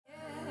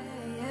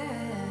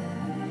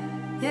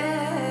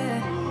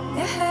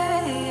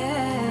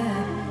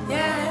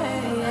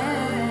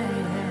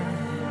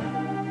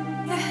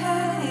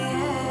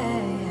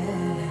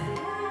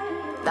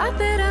Thought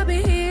that I'd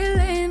be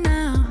healing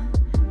now.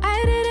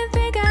 I didn't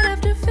think I'd have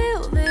to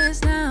feel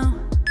this now.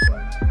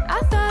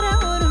 I thought I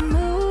would've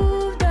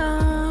moved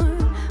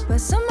on,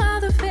 but somehow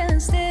the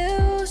feeling's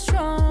still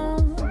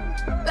strong.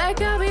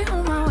 Like I'll be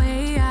on my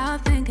way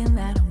out, thinking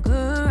that I'm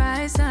good,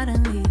 right?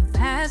 Suddenly you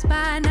pass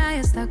by, now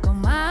you're stuck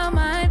on my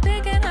mind,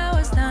 thinking I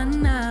was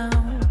done now.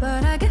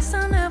 But I guess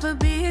I'll never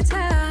be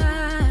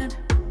tired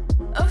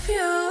of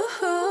you.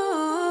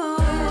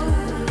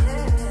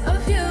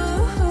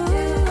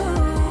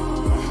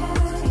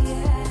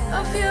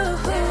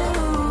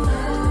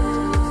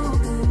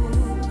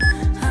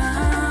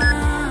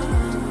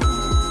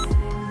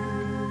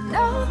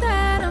 Know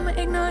that I'ma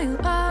ignore you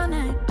all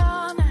night.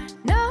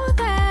 Know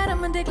that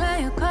I'ma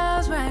decline your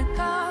calls, right?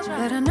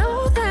 But I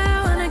know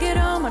that when I get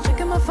home, I'll check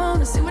in my phone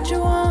to see what you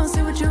want,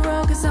 see what you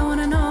wrote, cause I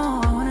wanna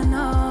know.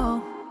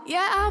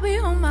 Yeah, I'll be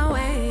on my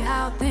way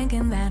out,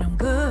 thinking that I'm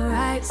good,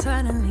 right?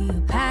 Suddenly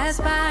you pass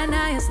by,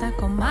 now you're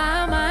stuck on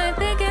my mind,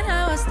 thinking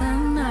I was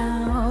done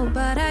now.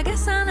 But I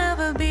guess I'll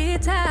never be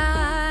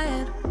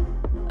tired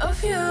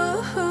of you.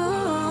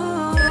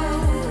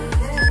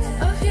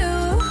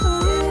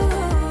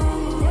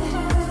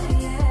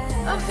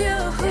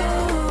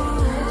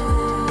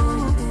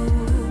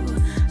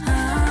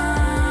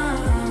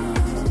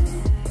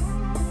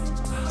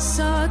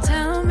 So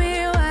tell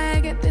me why I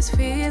get this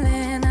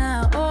feeling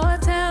now, or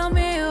tell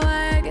me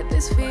why I get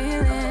this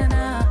feeling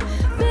now.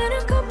 Been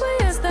a couple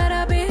years that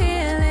I'll be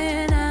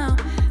healing now.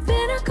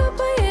 Been a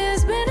couple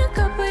years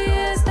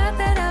thought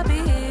that I'll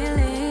be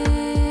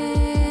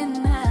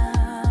healing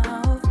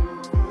now.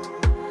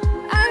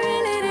 I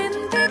really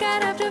didn't think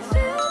I'd have to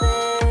feel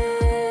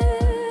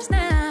this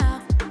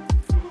now.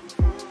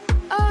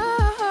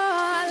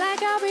 Oh,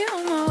 like I'll be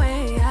on my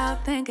way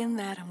out, thinking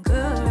that I'm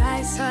good,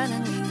 right?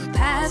 Suddenly you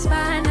pass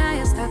by, now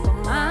you're stuck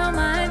on my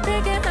mind,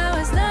 thinking I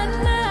was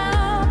done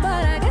now.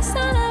 But I guess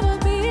I'll never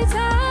be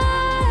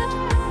tired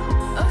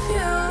of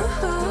you.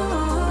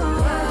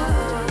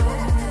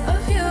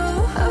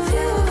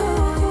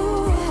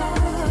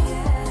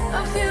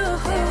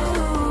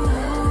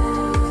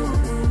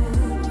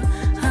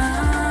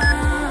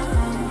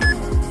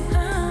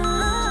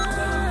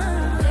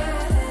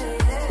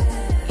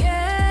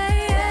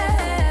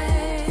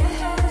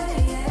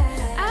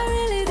 I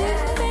really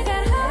didn't think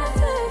I'd have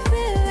to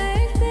feel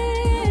like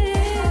this.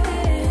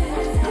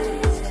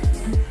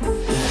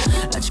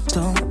 아직도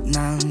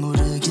난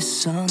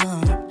모르겠어 널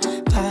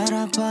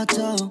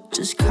바라봐도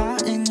just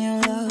caught in your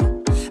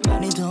love.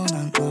 많이도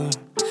난 널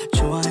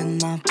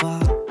좋아했나봐.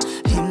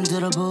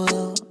 힘들어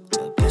보여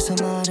옆에서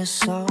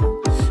말했어.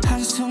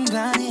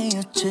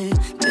 한순간이었지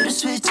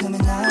bittersweet to me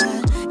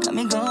night. Got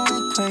me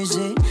going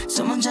crazy.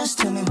 Someone just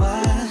tell me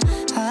why.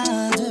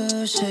 하나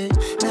둘씩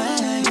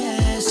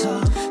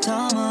내게서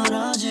더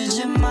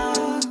멀어지지 마.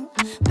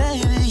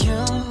 Baby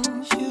you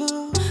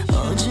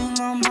오직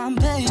너만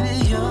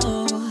baby you.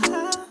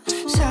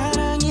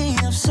 사랑이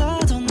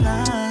없어도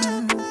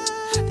난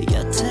네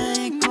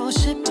곁에 있고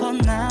싶어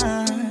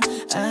난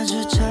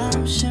아주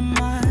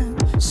잠시만.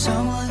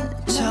 Someone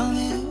tell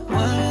me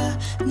what I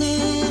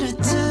need to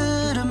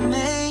do to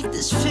make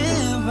this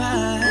feel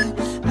right.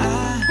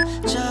 I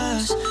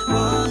just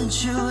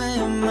want you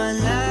in my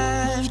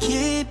life,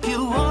 keep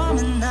you warm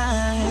and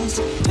nice.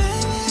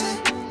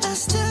 Baby, I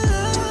still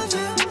love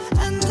you.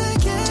 안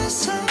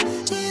되겠어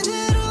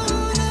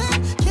이대로는.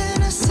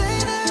 Can I say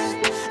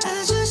that?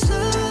 I just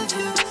love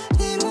you.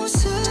 네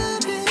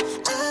모습이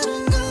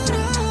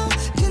아름다워.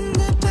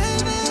 근데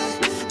baby,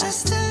 I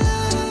still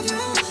love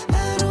you.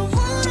 I don't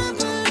wanna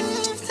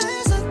believe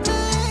there's a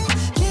thing.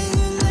 Can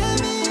you let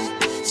me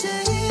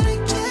say it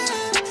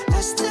again?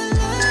 I still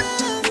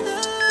love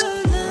you.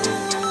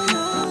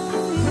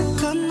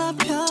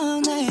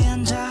 건너편에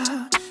앉아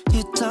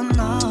있던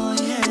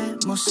너의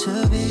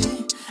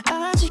모습이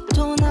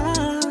아직도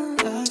난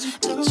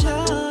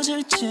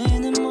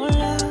잊혀질지는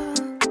몰라.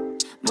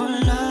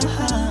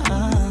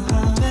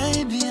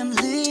 Baby I'm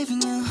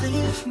leaving you.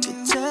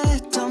 그때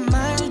했던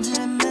말들이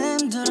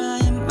맴돌아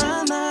in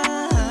my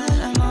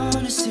mind. I'm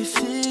honestly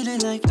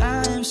feeling like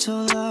I am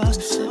so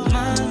lost.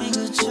 마음이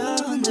그저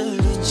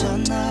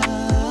흔들리잖아.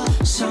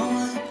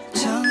 Someone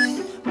tell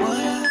me what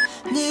I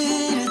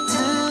need to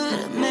do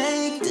to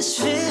make this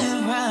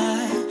feel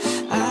right.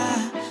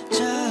 I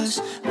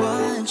just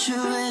want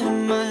you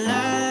in my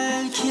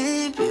life,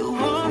 keep you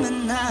warm at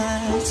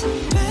night.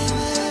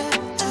 Baby,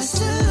 I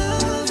still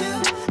love you.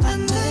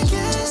 안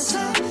되겠어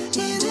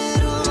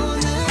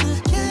이대로는.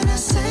 Can I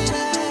say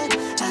that?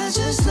 I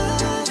just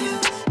love you.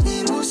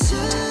 네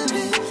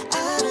모습이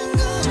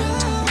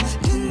아름다워.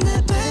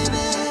 근데 baby,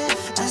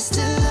 I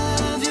still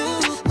love you.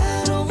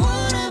 I don't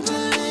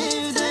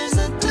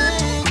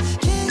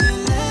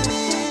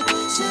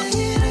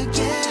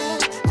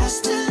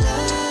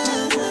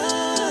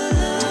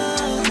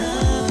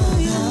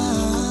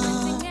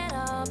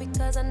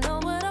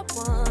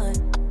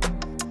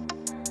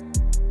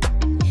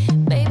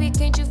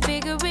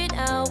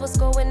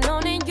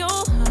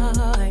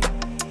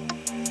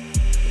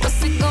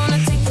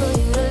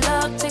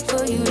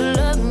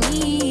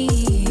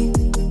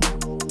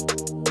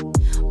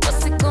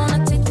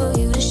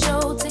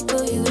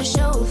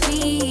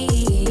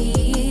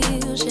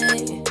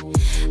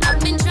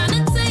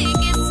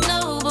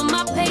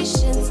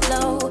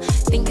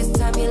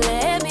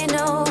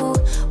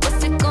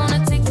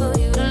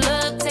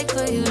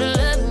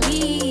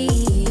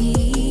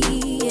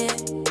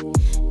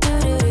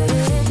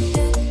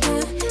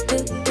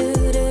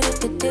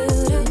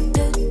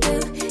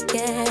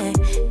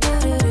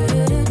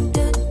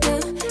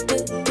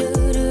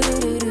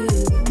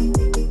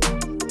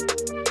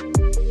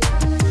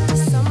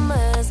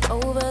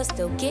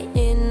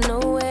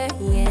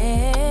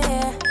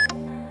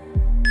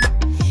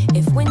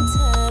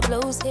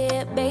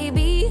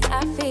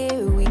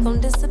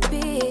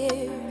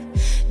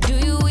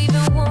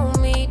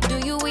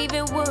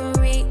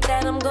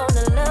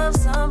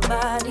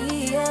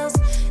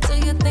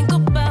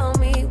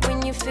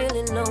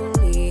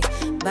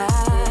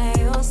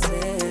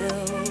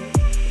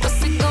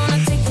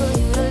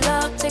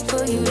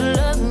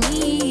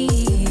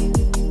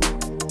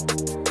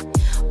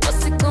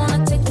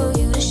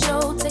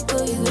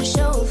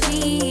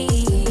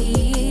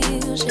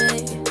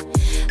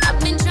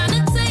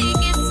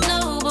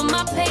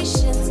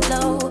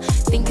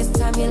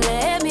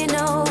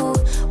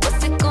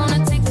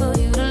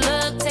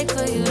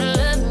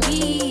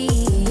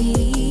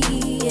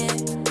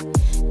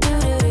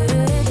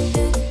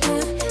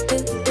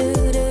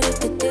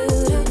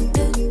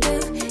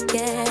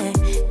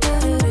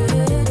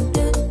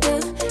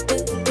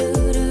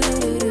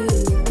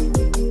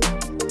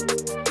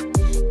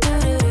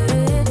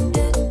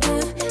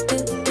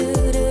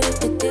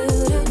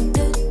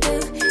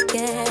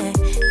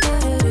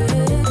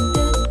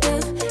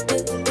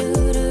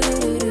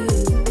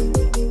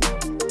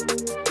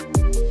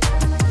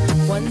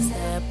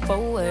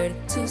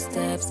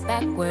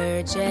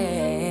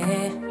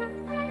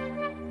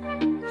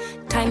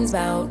Time's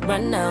about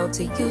run out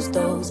to use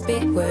those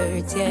big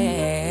words,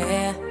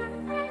 yeah.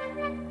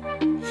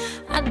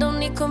 I don't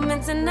need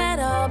convincing at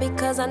all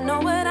because I know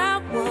what I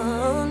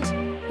want.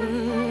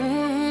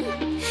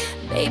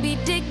 Baby,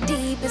 dig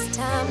deep, it's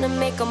time to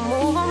make a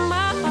move on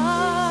my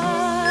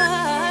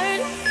heart.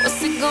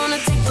 What's it gonna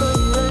take for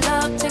you to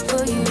love, take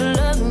for you